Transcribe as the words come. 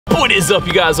What is up,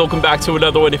 you guys? Welcome back to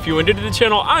another one. If you're new to the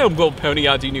channel, I am Gold Pony.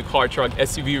 I do new car, truck,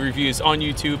 SUV reviews on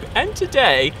YouTube. And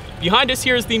today, behind us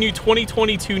here is the new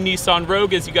 2022 Nissan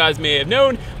Rogue. As you guys may have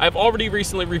known, I've already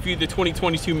recently reviewed the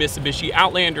 2022 Mitsubishi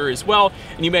Outlander as well.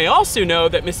 And you may also know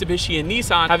that Mitsubishi and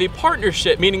Nissan have a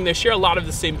partnership, meaning they share a lot of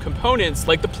the same components,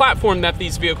 like the platform that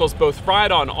these vehicles both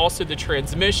ride on, also the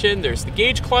transmission, there's the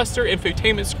gauge cluster,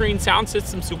 infotainment screen, sound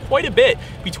system. So quite a bit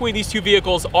between these two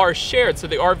vehicles are shared, so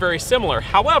they are very similar.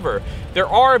 However, there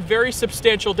are very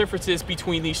substantial differences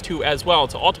between these two as well.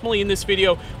 So ultimately in this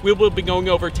video, we will be going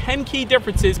over 10 key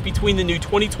differences between the new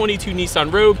 2022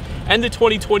 Nissan Rogue and the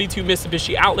 2022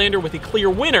 Mitsubishi Outlander, with a clear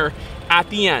winner at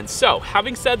the end. So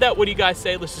having said that, what do you guys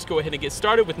say? Let's just go ahead and get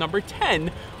started with number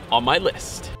 10 on my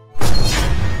list.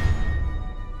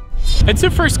 And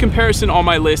so first comparison on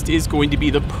my list is going to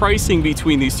be the pricing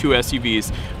between these two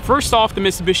SUVs. First off, the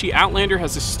Mitsubishi Outlander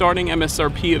has a starting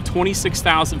MSRP of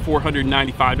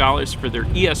 $26,495 for their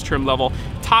ES trim level.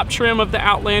 Top trim of the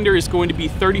Outlander is going to be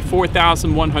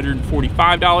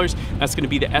 $34,145. That's going to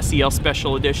be the SEL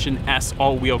Special Edition S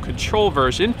all-wheel control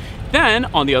version. Then,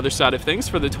 on the other side of things,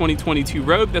 for the 2022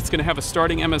 Rogue, that's going to have a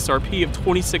starting MSRP of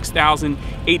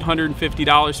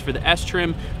 $26,850 for the S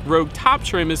trim. Rogue top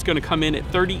trim is going to come in at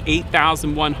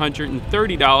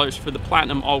 $38,130 for the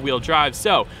Platinum all-wheel drive.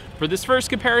 So, for this first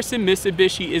comparison,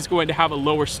 Mitsubishi is going to have a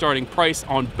lower starting price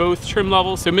on both trim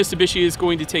levels. So Mitsubishi is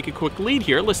going to take a quick lead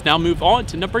here. Let's now move on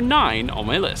to number 9 on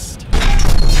my list.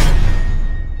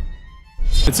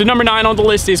 And so number 9 on the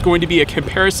list is going to be a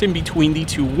comparison between the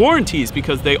two warranties,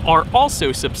 because they are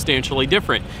also substantially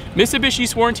different.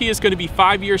 Mitsubishi's warranty is going to be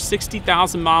 5 years,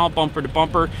 60,000 mile bumper to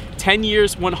bumper, 10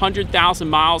 years, 100,000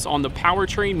 miles on the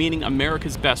powertrain, meaning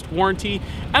America's best warranty.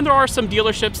 And there are some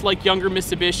dealerships like Younger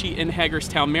Mitsubishi in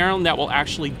Hagerstown, Maryland, that will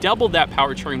actually double that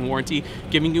powertrain warranty,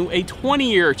 giving you a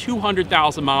 20-year,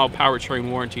 200,000 mile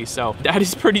powertrain warranty. So that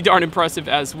is pretty darn impressive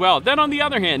as well. Then on the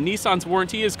other hand, Nissan's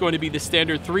warranty is going to be the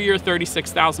standard 3-year,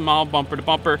 36,000 mile bumper to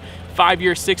bumper,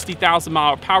 5-year, 60,000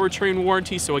 mile powertrain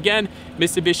warranty. So again,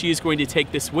 Mitsubishi is going to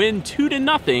take this win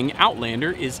 2-0.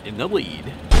 Outlander is in the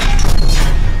lead.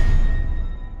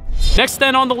 Next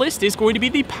then on the list is going to be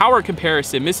the power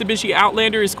comparison. Mitsubishi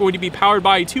Outlander is going to be powered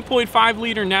by a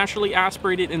 2.5-liter naturally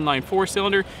aspirated inline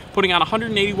 4-cylinder, putting out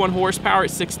 181 horsepower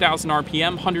at 6,000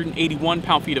 RPM, 181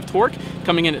 pound-feet of torque,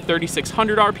 coming in at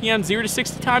 3,600 RPM. 0 to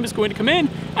 60 time is going to come in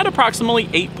at approximately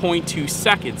 8.2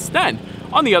 seconds. Then,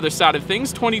 on the other side of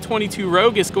things, 2022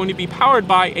 Rogue is going to be powered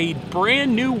by a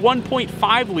brand new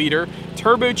 1.5-liter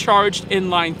turbocharged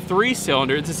inline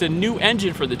 3-cylinder. This is a new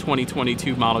engine for the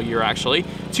 2022 model year, actually.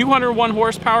 201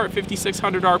 horsepower at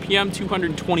 5,600 RPM,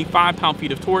 225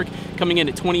 pound-feet of torque, coming in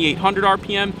at 2,800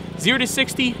 RPM. 0 to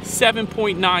 60,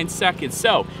 7.9 seconds.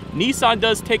 So Nissan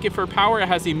does take it for power. It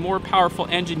has a more powerful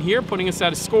engine here, putting us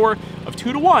at a score of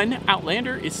 2-1.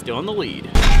 Outlander is still in the lead.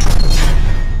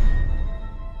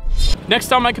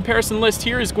 Next on my comparison list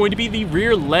here is going to be the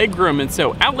rear legroom, and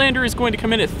so Outlander is going to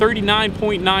come in at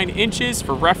 39.9 inches.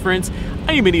 For reference,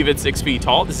 I am even 6 feet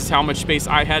tall. This is how much space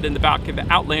I had in the back of the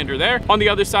Outlander there. On the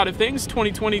other side of things,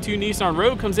 2022 Nissan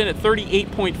Rogue comes in at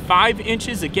 38.5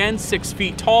 inches, again 6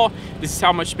 feet tall. This is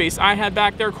how much space I had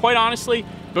back there. Quite honestly,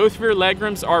 both rear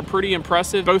legrooms are pretty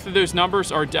impressive. Both of those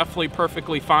numbers are definitely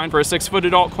perfectly fine for a 6-foot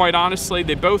adult, quite honestly.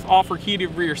 They both offer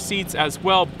heated rear seats as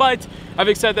well, but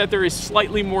having said that, there is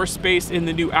slightly more space in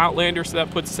the new Outlander, so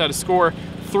that puts us at a score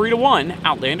 3-1.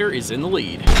 Outlander is in the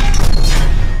lead.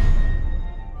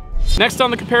 Next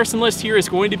on the comparison list here is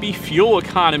going to be fuel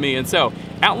economy, and so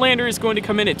Outlander is going to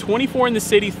come in at 24 in the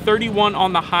city, 31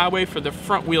 on the highway for the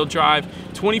front-wheel drive,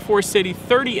 24 city,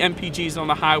 30 mpgs on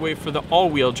the highway for the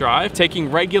all-wheel drive,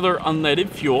 taking regular unleaded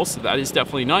fuel, so that is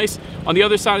definitely nice. On the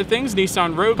other side of things,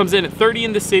 Nissan Rogue comes in at 30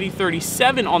 in the city,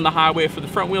 37 on the highway for the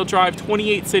front-wheel drive,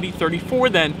 28 city, 34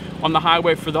 then on the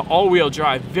highway for the all-wheel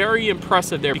drive. Very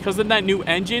impressive there. Because of that new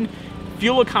engine,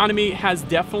 fuel economy has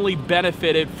definitely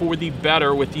benefited for the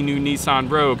better with the new Nissan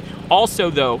Rogue.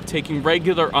 Also though, taking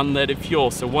regular unleaded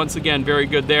fuel. So once again, very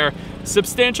good there.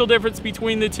 Substantial difference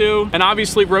between the two. And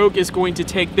obviously Rogue is going to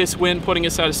take this win, putting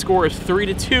us at a score of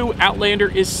 3-2. Outlander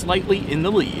is slightly in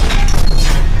the lead.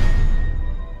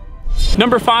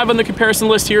 Number 5 on the comparison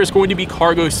list here is going to be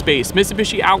cargo space.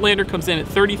 Mitsubishi Outlander comes in at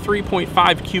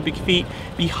 33.5 cubic feet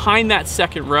behind that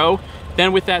second row.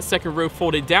 Then with that second row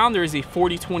folded down, there is a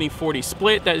 40-20-40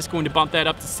 split. That is going to bump that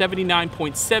up to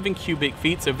 79.7 cubic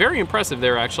feet, so very impressive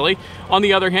there actually. On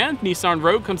the other hand, Nissan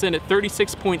Rogue comes in at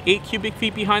 36.8 cubic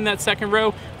feet behind that second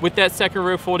row. With that second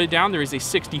row folded down, there is a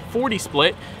 60-40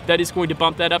 split. That is going to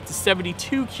bump that up to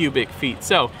 72 cubic feet.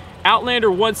 So Outlander,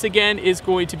 once again, is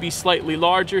going to be slightly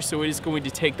larger, so it is going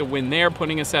to take the win there,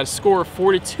 putting us at a score of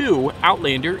 4-2.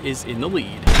 Outlander is in the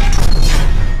lead.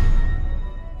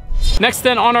 Next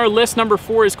then on our list, number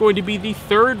 4 is going to be the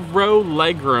third row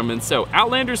legroom. And so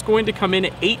Outlander is going to come in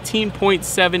at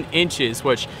 18.7 inches,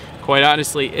 which quite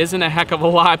honestly isn't a heck of a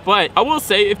lot. But I will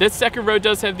say, if this second row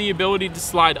does have the ability to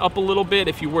slide up a little bit,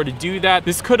 if you were to do that,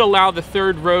 this could allow the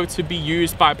third row to be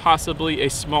used by possibly a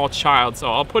small child.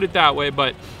 So I'll put it that way.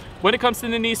 But when it comes to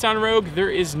the Nissan Rogue,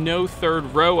 there is no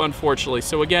third row, unfortunately.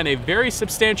 So again, a very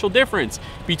substantial difference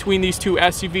between these two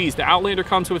SUVs. The Outlander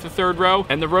comes with a third row,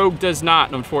 and the Rogue does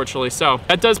not, unfortunately. So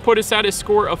that does put us at a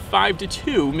score of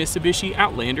 5-2. Mitsubishi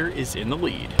Outlander is in the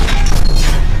lead.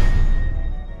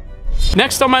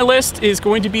 Next on my list is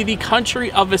going to be the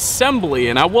country of assembly,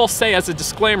 and I will say as a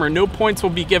disclaimer, no points will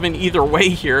be given either way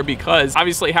here, because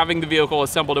obviously having the vehicle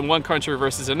assembled in one country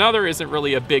versus another isn't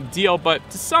really a big deal, but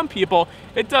to some people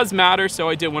it does matter, so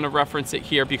I did want to reference it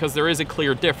here because there is a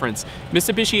clear difference.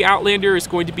 Mitsubishi Outlander is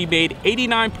going to be made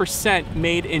 89%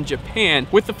 made in Japan,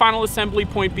 with the final assembly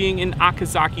point being in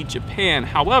Okazaki, Japan.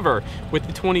 However, with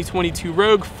the 2022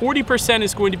 Rogue, 40%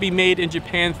 is going to be made in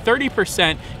Japan,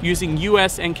 30% using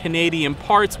US and Canadian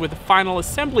parts, with the final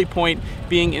assembly point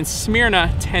being in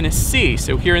Smyrna, Tennessee,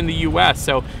 so here in the US.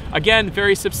 So again,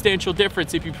 very substantial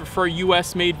difference. If you prefer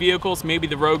US made vehicles, maybe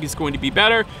the Rogue is going to be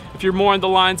better. If you're more on the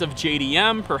lines of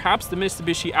JDM, perhaps the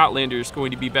Mitsubishi Outlander is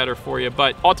going to be better for you.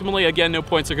 But ultimately, again, no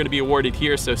points are going to be awarded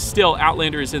here, so still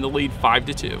Outlander is in the lead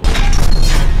 5-2.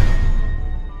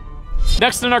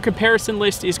 Next on our comparison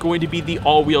list is going to be the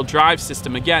all-wheel drive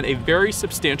system. Again, a very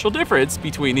substantial difference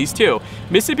between these two.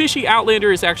 Mitsubishi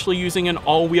Outlander is actually using an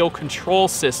all-wheel control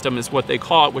system is what they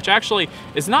call it, which actually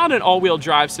is not an all-wheel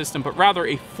drive system, but rather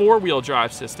a four-wheel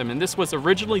drive system. And this was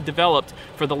originally developed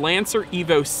for the Lancer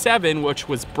Evo 7, which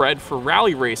was bred for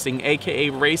rally racing, aka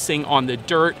racing on the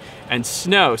dirt and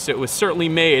snow. So it was certainly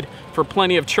made for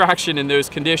plenty of traction in those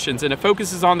conditions. And it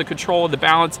focuses on the control of the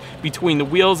balance between the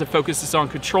wheels. It focuses on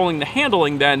controlling the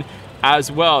handling then as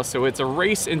well. So it's a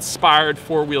race-inspired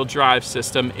four-wheel drive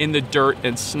system in the dirt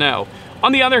and snow.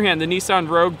 On the other hand, the Nissan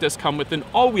Rogue does come with an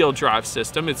all-wheel drive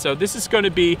system, and so this is going to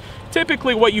be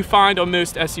typically what you find on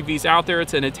most SUVs out there.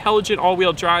 It's an intelligent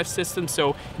all-wheel drive system,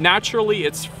 so naturally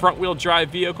it's front-wheel drive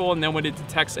vehicle, and then when it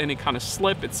detects any kind of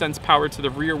slip, it sends power to the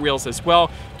rear wheels as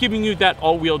well, giving you that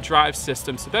all-wheel drive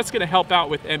system. So that's going to help out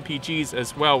with MPGs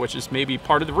as well, which is maybe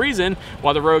part of the reason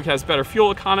why the Rogue has better fuel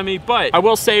economy. But I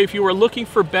will say, if you are looking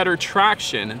for better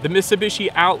traction, the Mitsubishi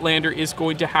Outlander is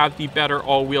going to have the better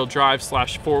all-wheel drive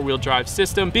 / four-wheel drive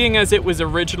system, being as it was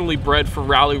originally bred for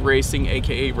rally racing,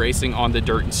 aka racing on the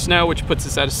dirt and snow, which puts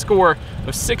us at a score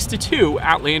of 6-2.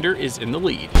 Outlander is in the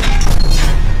lead.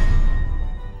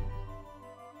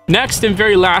 Next and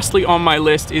very lastly on my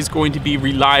list is going to be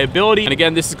reliability. And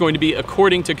again, this is going to be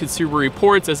according to Consumer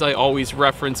Reports, as I always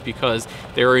reference, because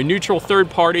they're a neutral third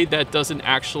party that doesn't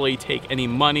actually take any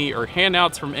money or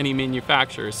handouts from any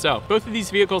manufacturers. So both of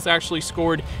these vehicles actually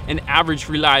scored an average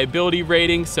reliability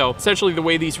rating. So essentially the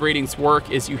way these ratings work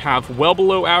is you have well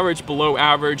below average,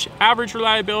 average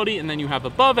reliability, and then you have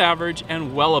above average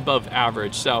and well above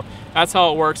average. So that's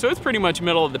how it works. So it's pretty much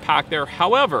middle of the pack there.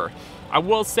 However, I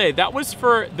will say that was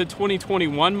for the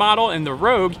 2021 model, and the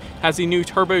Rogue has a new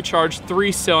turbocharged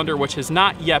 3-cylinder, which has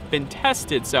not yet been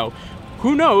tested. So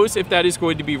who knows if that is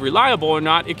going to be reliable or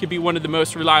not. It could be one of the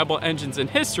most reliable engines in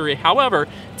history. However,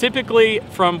 typically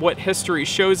from what history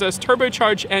shows us,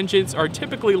 turbocharged engines are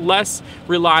typically less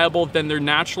reliable than their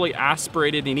naturally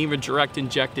aspirated and even direct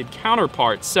injected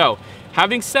counterparts. So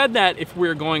having said that, if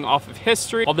we're going off of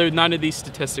history, although none of these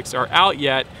statistics are out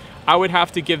yet, I would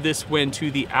have to give this win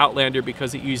to the Outlander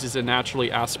because it uses a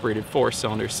naturally aspirated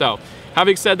 4-cylinder. So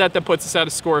having said that, that puts us at a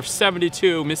score of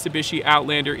 7-2. Mitsubishi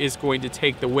Outlander is going to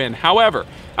take the win. However,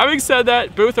 having said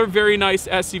that, both are very nice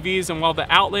SUVs, and while the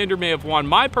Outlander may have won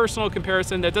my personal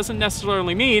comparison, that doesn't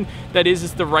necessarily mean that it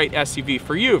is the right SUV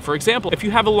for you. For example, if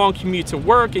you have a long commute to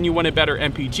work and you want a better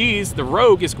MPGs, the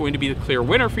Rogue is going to be the clear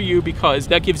winner for you because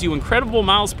that gives you incredible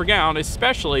miles per gallon,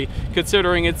 especially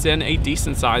considering it's in a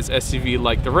decent sized SUV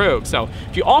like the Rogue. So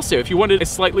if you wanted a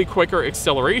slightly quicker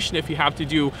acceleration, if you have to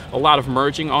do a lot of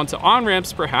merging onto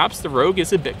on-ramps, perhaps the Rogue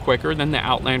is a bit quicker than the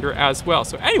Outlander as well.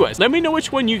 So anyways, let me know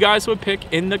which one you guys would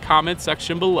pick in the comment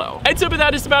section below. And so but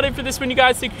that is about it for this one, you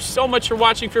guys. Thank you so much for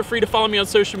watching. Feel free to follow me on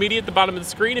social media at the bottom of the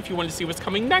screen if you want to see what's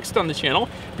coming next on the channel.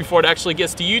 Before it actually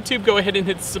gets to YouTube, go ahead and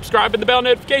hit the subscribe and the bell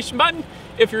notification button.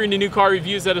 If you're into new car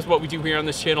reviews, that is what we do here on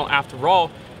this channel after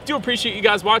all. Do appreciate you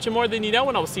guys watching more than you know,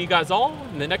 and I will see you guys all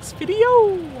in the next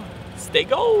video. Stay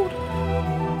gold.